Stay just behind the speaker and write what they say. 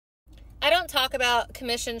I don't talk about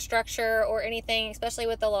commission structure or anything, especially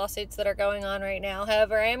with the lawsuits that are going on right now.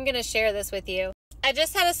 However, I am going to share this with you. I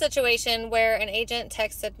just had a situation where an agent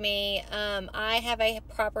texted me, I have a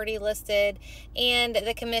property listed and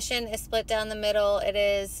the commission is split down the middle. It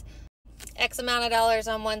is X amount of dollars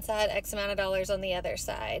on one side, X amount of dollars on the other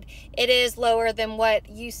side. It is lower than what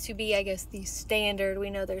used to be, I guess, the standard.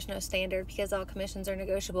 We know there's no standard because all commissions are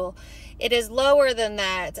negotiable. It is lower than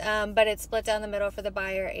that, but it's split down the middle for the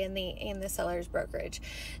buyer and the seller's brokerage.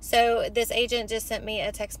 So this agent just sent me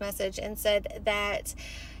a text message and said that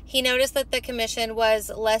he noticed that the commission was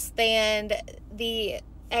less than the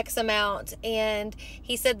X amount, and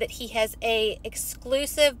he said that he has a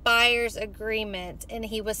exclusive buyer's agreement, and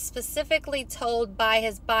he was specifically told by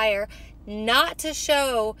his buyer not to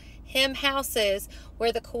show him houses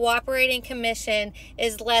where the cooperating commission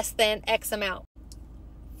is less than X amount.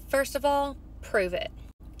 First of all, prove it.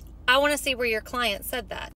 I want to see where your client said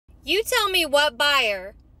that. You tell me what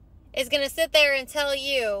buyer is going to sit there and tell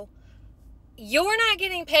you you're not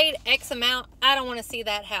getting paid X amount. I don't want to see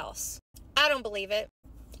that house. I don't believe it.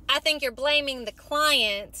 I think you're blaming the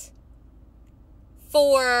client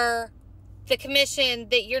for the commission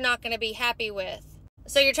that you're not going to be happy with.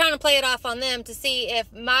 So you're trying to play it off on them to see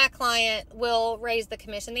if my client will raise the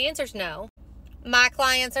commission. The answer is no. My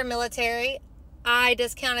clients are military. I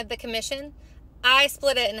discounted the commission. I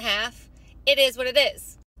split it in half. It is what it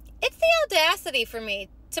is. It's the audacity for me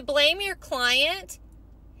to blame your client.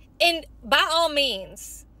 And by all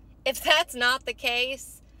means, if that's not the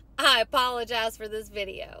case, I apologize for this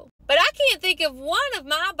video. But I can't think of one of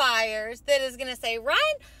my buyers that is going to say, Ryan,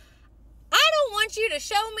 I don't want you to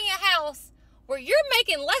show me a house where you're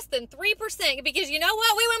making less than 3%, because you know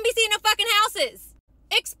what? We wouldn't be seeing no fucking houses.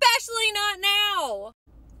 Especially not now.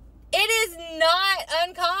 It is not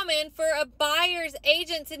uncommon for a buyer's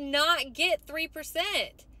agent to not get 3%.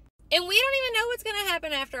 And we don't even know what's going to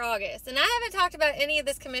happen after August. And I haven't talked about any of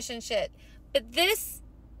this commission shit. But this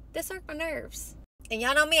hurt my nerves. And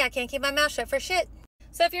y'all know me, I can't keep my mouth shut for shit.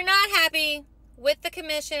 So if you're not happy with the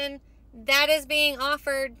commission that is being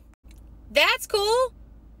offered, that's cool.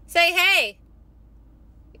 Say, hey,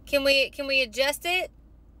 can we adjust it?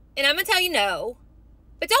 And I'm going to tell you no.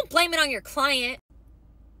 But don't blame it on your client.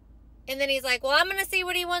 And then he's like, well, I'm going to see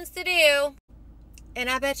what he wants to do. And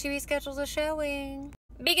I bet you he schedules a showing.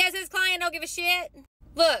 Because his client don't give a shit.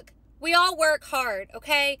 Look, we all work hard,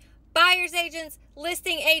 okay? Buyer's agents,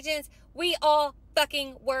 listing agents, we all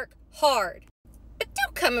fucking work hard. But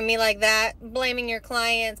don't come at me like that, blaming your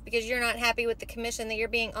clients because you're not happy with the commission that you're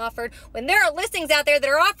being offered when there are listings out there that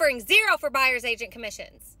are offering 0 for buyer's agent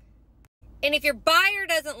commissions. And if your buyer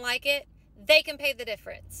doesn't like it, they can pay the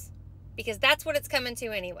difference. Because that's what it's coming to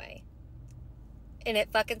anyway. And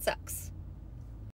it fucking sucks.